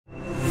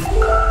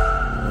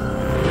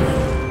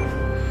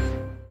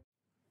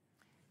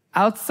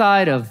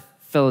Outside of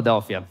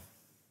Philadelphia,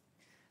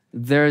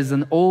 there's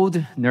an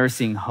old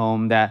nursing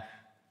home that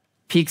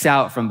peeks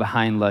out from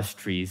behind lush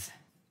trees.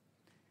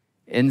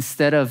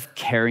 Instead of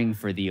caring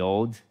for the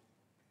old,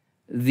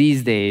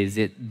 these days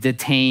it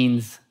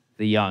detains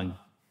the young.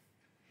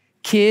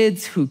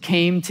 Kids who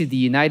came to the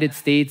United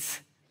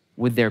States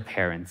with their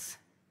parents.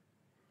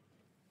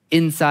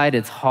 Inside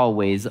its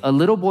hallways, a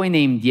little boy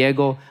named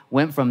Diego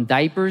went from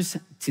diapers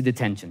to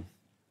detention.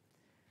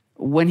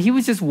 When he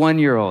was just 1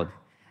 year old,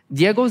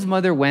 Diego's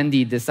mother,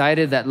 Wendy,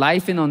 decided that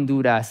life in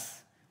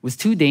Honduras was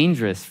too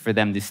dangerous for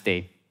them to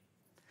stay.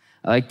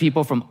 Like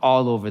people from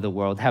all over the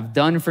world have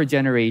done for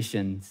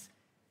generations,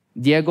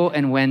 Diego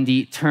and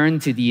Wendy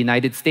turned to the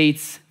United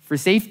States for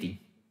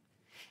safety.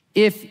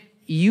 If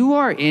you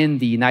are in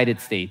the United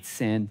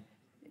States and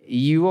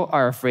you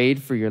are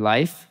afraid for your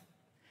life,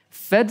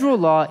 federal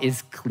law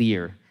is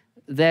clear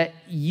that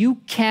you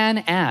can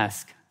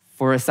ask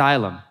for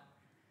asylum.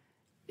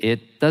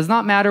 It does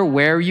not matter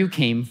where you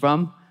came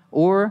from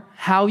or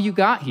how you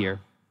got here.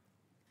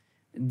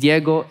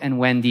 Diego and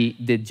Wendy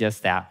did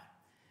just that.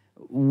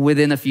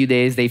 Within a few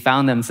days, they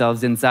found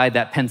themselves inside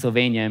that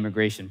Pennsylvania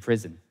immigration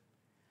prison.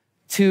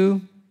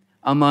 2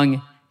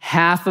 among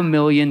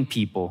 500,000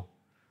 people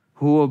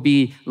who will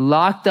be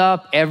locked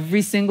up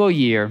every single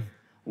year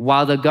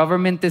while the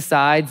government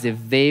decides if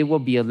they will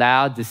be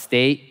allowed to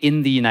stay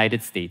in the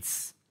United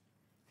States.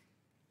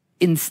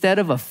 Instead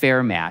of a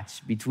fair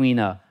match between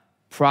a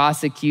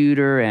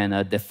prosecutor and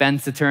a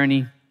defense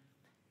attorney,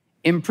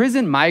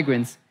 imprisoned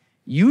migrants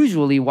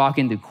usually walk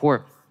into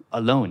court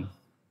alone.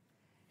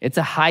 It's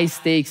a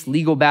high-stakes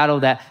legal battle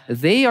that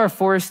they are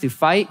forced to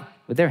fight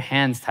with their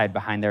hands tied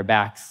behind their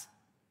backs.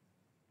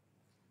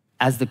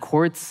 As the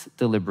courts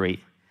deliberate,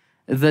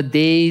 the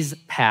days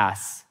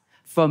pass.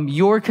 From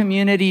your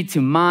community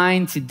to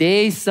mine,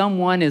 today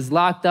someone is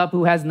locked up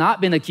who has not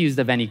been accused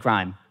of any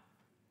crime.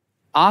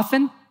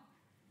 Often,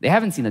 they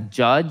haven't seen a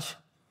judge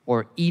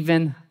or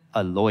even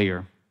a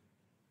lawyer.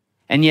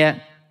 And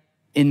yet,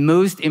 in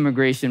most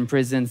immigration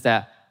prisons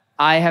that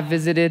I have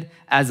visited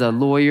as a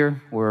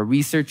lawyer or a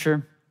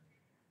researcher,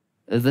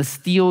 the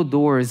steel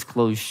doors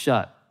close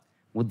shut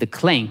with the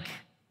clank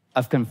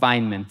of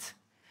confinement.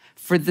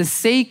 For the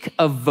sake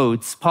of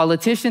votes,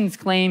 politicians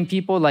claim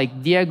people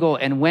like Diego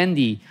and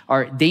Wendy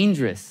are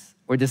dangerous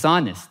or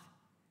dishonest.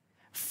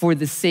 For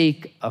the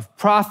sake of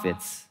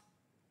profits,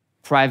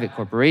 private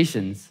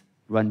corporations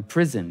run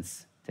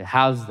prisons to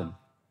house them.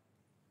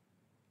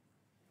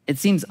 It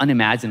seems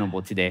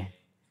unimaginable today,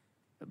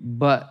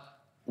 but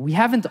we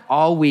haven't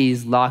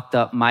always locked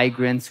up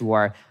migrants who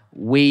are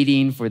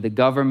waiting for the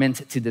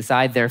government to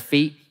decide their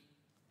fate.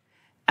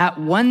 At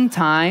one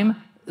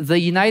time, the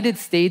United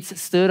States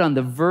stood on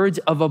the verge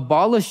of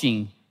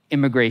abolishing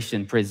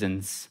immigration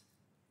prisons.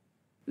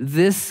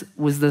 This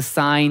was the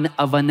sign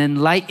of an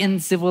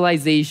enlightened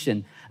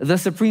civilization, the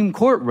Supreme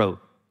Court wrote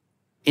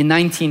in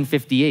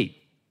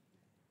 1958.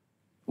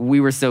 We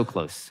were so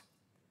close.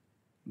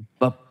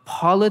 But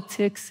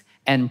politics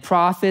and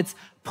profits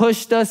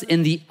pushed us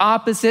in the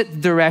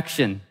opposite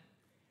direction.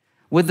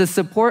 With the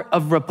support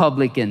of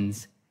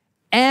Republicans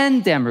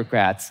and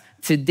Democrats,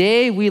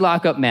 today we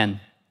lock up men,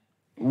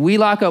 we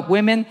lock up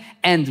women,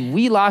 and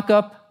we lock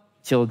up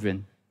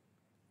children.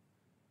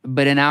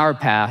 But in our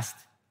past,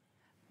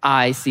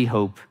 I see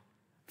hope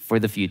for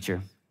the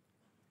future.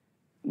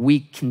 We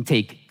can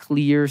take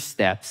clear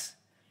steps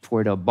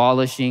toward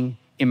abolishing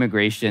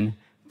immigration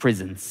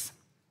prisons.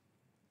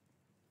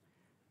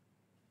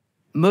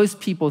 Most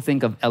people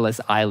think of Ellis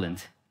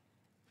Island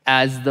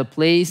as the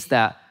place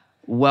that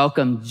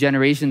welcomed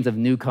generations of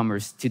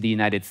newcomers to the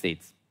United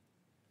States.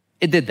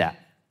 It did that.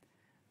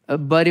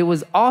 But it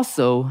was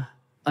also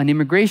an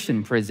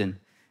immigration prison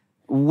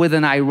with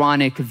an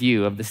ironic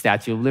view of the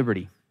Statue of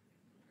Liberty.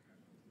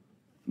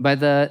 By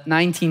the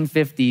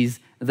 1950s,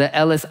 the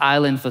Ellis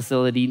Island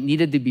facility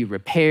needed to be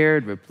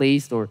repaired,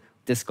 replaced, or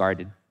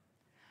discarded.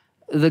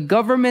 The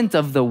government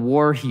of the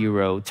war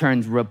hero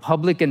turned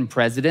Republican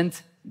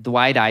president,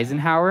 Dwight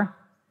Eisenhower,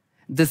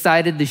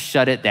 decided to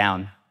shut it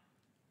down.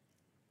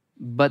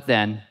 But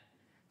then,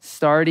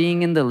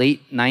 starting in the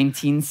late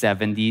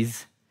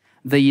 1970s,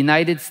 the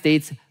United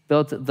States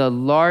built the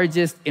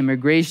largest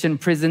immigration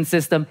prison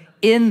system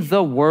in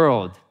the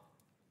world.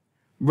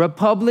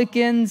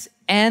 Republicans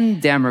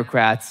and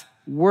Democrats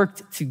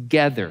worked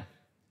together,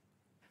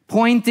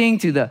 pointing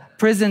to the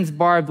prison's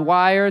barbed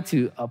wire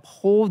to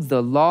uphold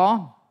the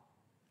law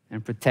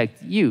and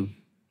protect you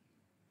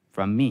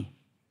from me.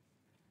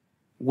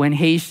 When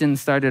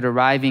Haitians started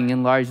arriving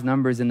in large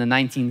numbers in the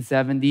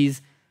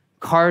 1970s,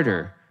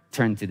 Carter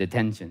turned to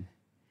detention.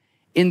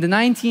 In the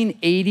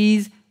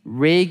 1980s,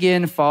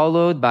 Reagan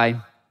followed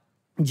by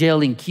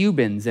jailing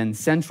Cubans and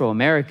Central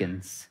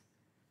Americans.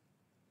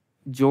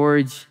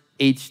 George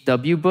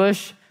H.W.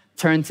 Bush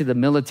turned to the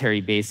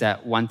military base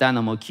at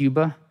Guantanamo,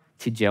 Cuba,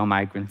 to jail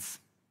migrants.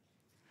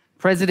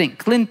 President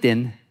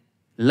Clinton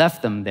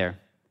left them there.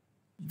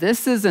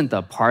 This isn't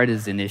a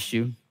partisan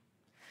issue.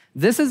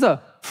 This is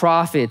a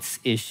profits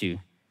issue.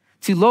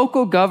 To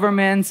local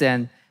governments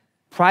and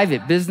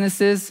private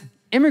businesses,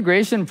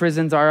 immigration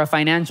prisons are a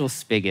financial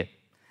spigot.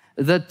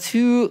 The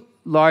two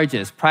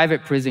largest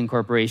private prison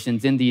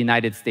corporations in the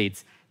United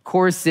States,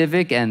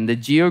 CoreCivic and the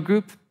Geo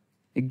Group,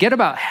 get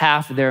about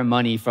half their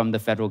money from the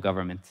federal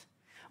government.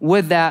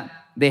 With that,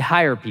 they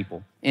hire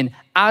people in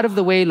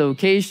out-of-the-way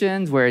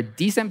locations where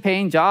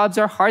decent-paying jobs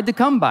are hard to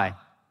come by.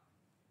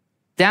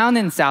 Down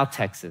in South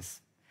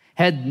Texas,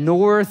 head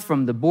north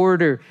from the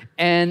border,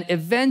 and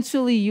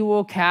eventually you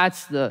will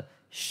catch the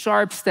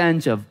sharp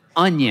stench of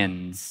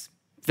onions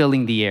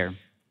filling the air.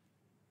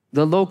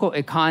 The local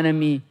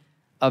economy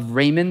of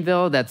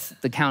Raymondville, that's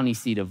the county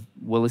seat of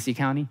Willacy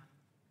County,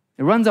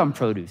 it runs on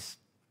produce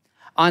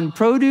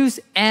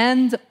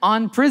and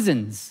on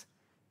prisons.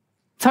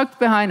 Tucked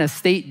behind a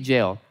state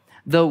jail,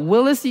 the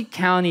Willacy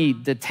County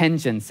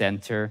Detention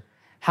Center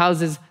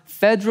houses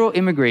federal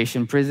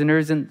immigration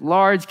prisoners in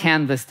large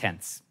canvas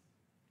tents.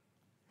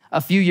 A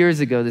few years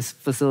ago, this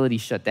facility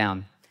shut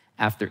down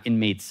after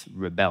inmates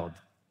rebelled.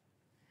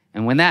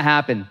 And when that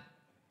happened,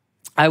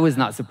 I was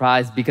not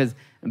surprised because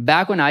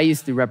back when I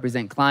used to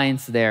represent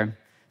clients there,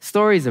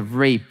 stories of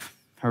rape,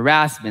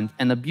 harassment,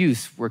 and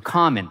abuse were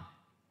common.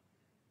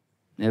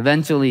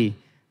 Eventually,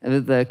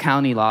 the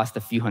county lost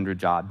a few hundred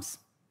jobs.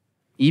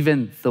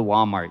 Even the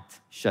Walmart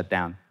shut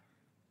down.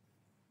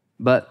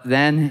 But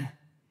then,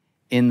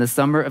 in the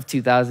summer of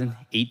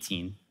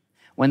 2018,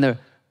 when the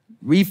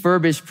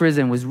refurbished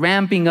prison was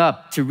ramping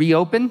up to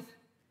reopen,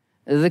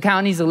 the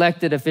county's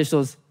elected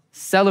officials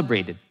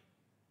celebrated.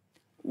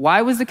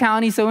 Why was the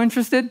county so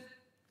interested?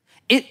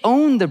 It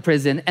owned the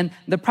prison, and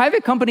the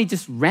private company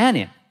just ran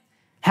it.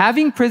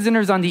 Having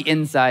prisoners on the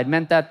inside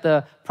meant that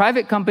the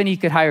private company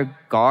could hire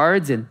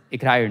guards and it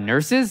could hire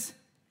nurses,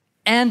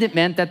 and it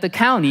meant that the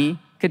county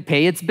could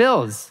pay its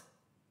bills.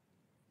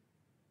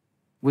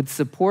 With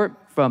support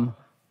from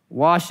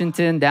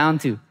Washington down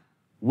to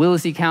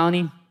Willacy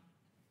County,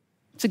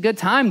 it's a good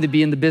time to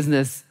be in the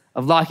business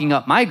of locking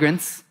up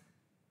migrants.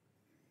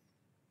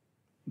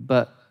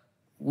 But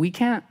we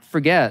can't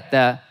forget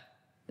that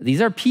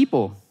these are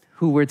people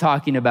who we're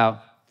talking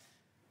about,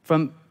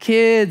 from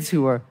kids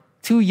who are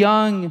too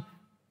young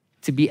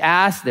to be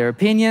asked their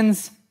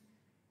opinions,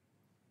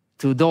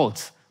 to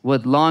adults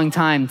with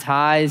long-time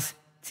ties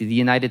to the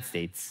United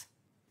States.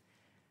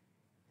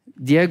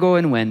 Diego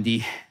and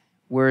Wendy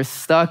were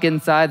stuck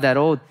inside that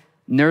old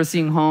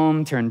nursing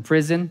home turned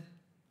prison,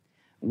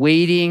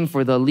 waiting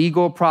for the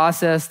legal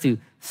process to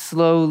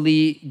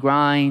slowly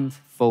grind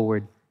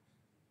forward.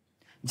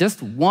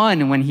 Just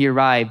one when he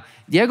arrived.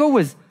 Diego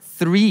was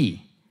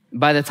 3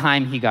 by the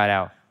time he got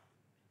out.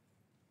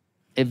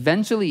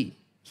 Eventually,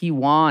 he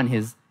won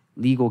his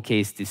legal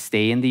case to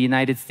stay in the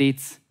United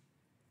States,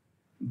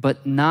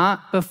 but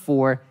not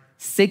before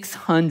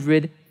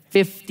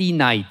 650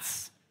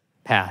 nights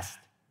passed.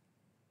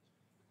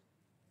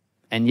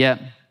 And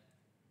yet,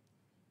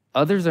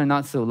 others are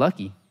not so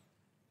lucky.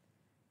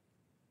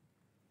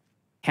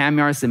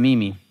 Kamyar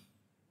Samimi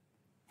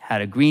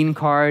had a green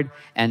card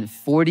and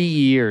 40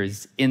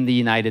 years in the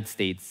United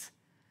States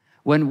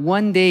when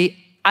one day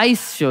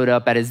ICE showed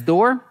up at his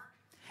door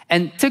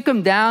and took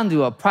him down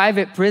to a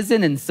private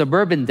prison in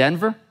suburban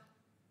Denver.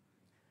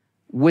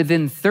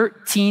 Within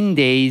 13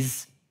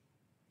 days,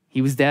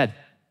 he was dead.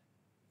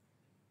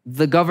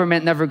 The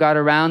government never got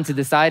around to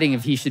deciding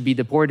if he should be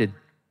deported.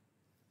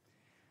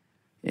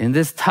 In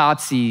this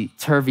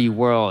topsy-turvy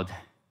world,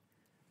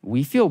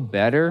 we feel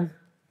better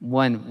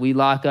when we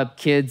lock up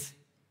kids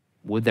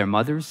with their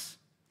mothers,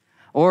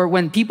 or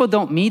when people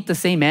don't meet the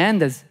same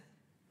end as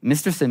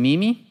Mr.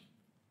 Samimi.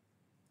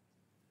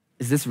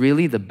 Is this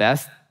really the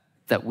best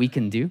that we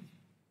can do?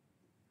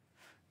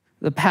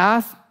 The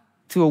path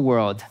to a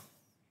world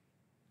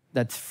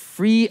that's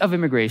free of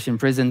immigration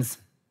prisons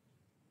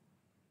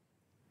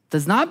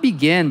does not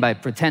begin by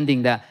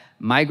pretending that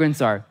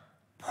migrants are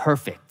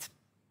perfect.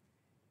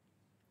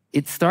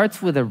 It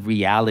starts with a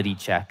reality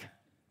check.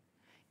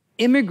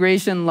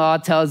 Immigration law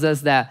tells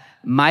us that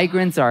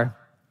migrants are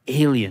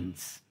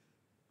aliens.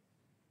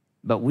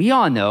 But we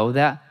all know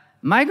that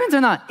migrants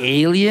are not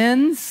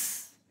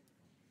aliens.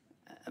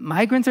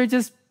 Migrants are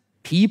just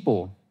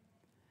people.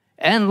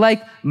 And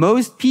like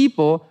most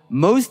people,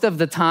 most of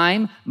the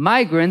time,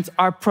 migrants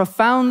are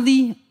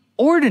profoundly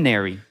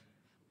ordinary.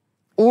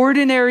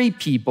 Ordinary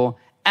people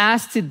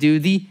asked to do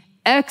the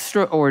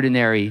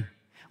extraordinary.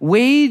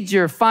 Wage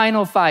your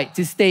final fight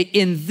to stay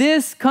in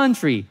this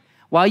country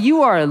while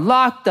you are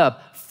locked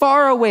up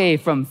far away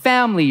from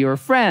family or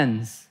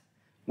friends,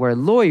 where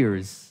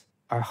lawyers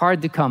are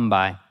hard to come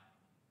by.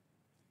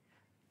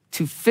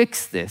 To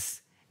fix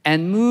this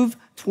and move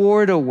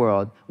toward a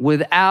world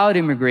without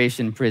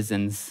immigration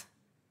prisons,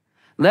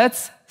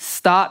 let's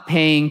stop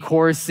paying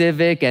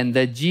CoreCivic and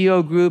the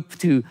Geo Group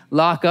to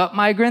lock up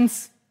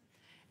migrants,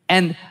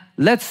 and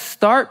let's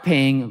start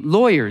paying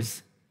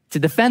lawyers to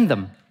defend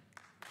them.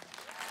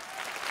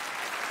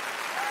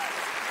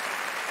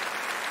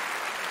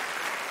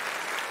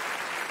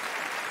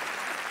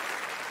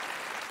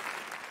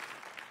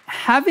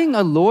 Having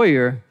a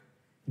lawyer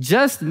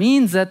just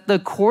means that the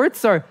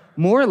courts are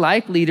more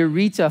likely to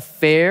reach a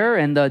fair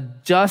and a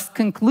just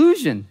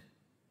conclusion.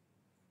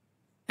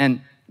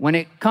 And when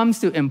it comes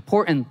to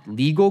important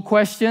legal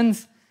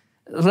questions,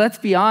 let's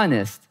be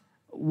honest,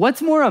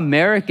 what's more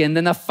American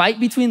than a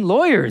fight between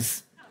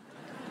lawyers?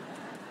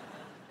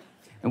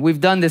 And we've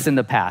done this in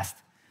the past.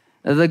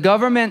 The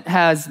government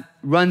has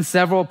run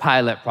several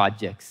pilot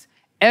projects.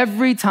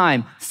 Every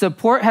time,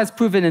 support has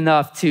proven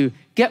enough to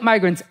get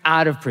migrants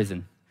out of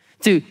prison,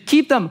 to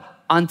keep them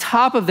on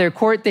top of their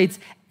court dates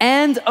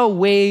and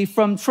away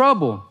from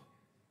trouble.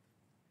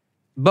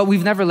 But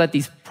we've never let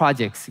these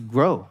projects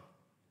grow.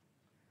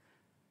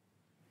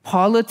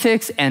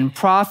 Politics and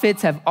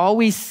profits have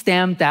always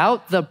stamped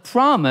out the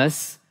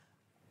promise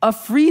of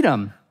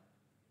freedom.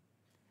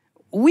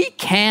 We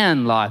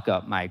can lock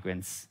up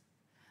migrants,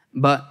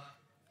 but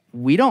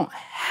we don't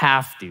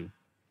have to.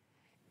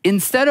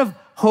 Instead of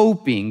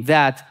hoping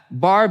that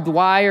barbed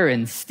wire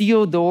and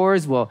steel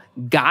doors will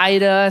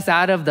guide us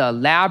out of the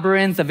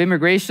labyrinth of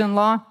immigration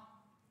law,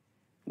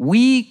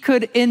 we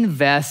could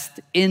invest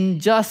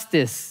in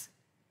justice.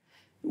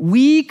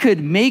 We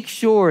could make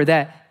sure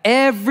that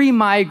every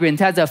migrant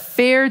has a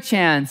fair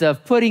chance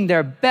of putting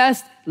their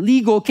best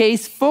legal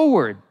case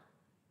forward.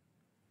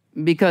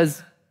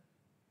 Because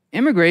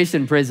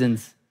immigration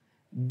prisons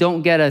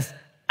don't get us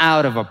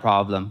out of a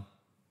problem.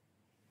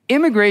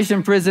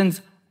 Immigration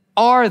prisons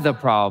are the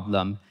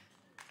problem.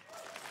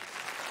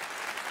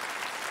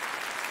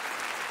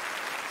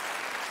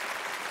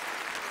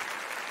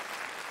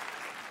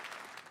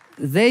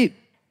 They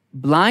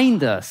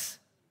blind us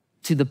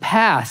to the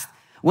past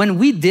when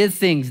we did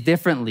things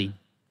differently,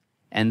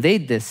 and they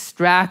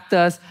distract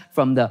us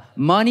from the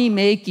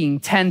money-making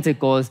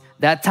tentacles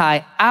that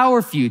tie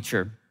our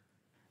future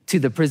to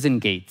the prison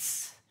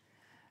gates.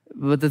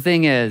 But the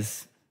thing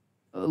is,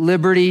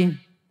 liberty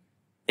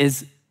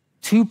is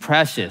too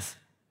precious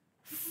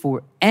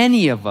for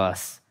any of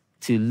us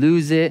to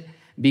lose it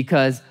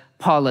because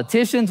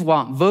politicians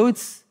want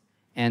votes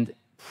and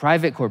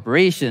private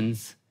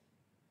corporations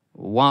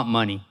want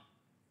money.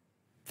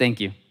 Thank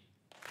you.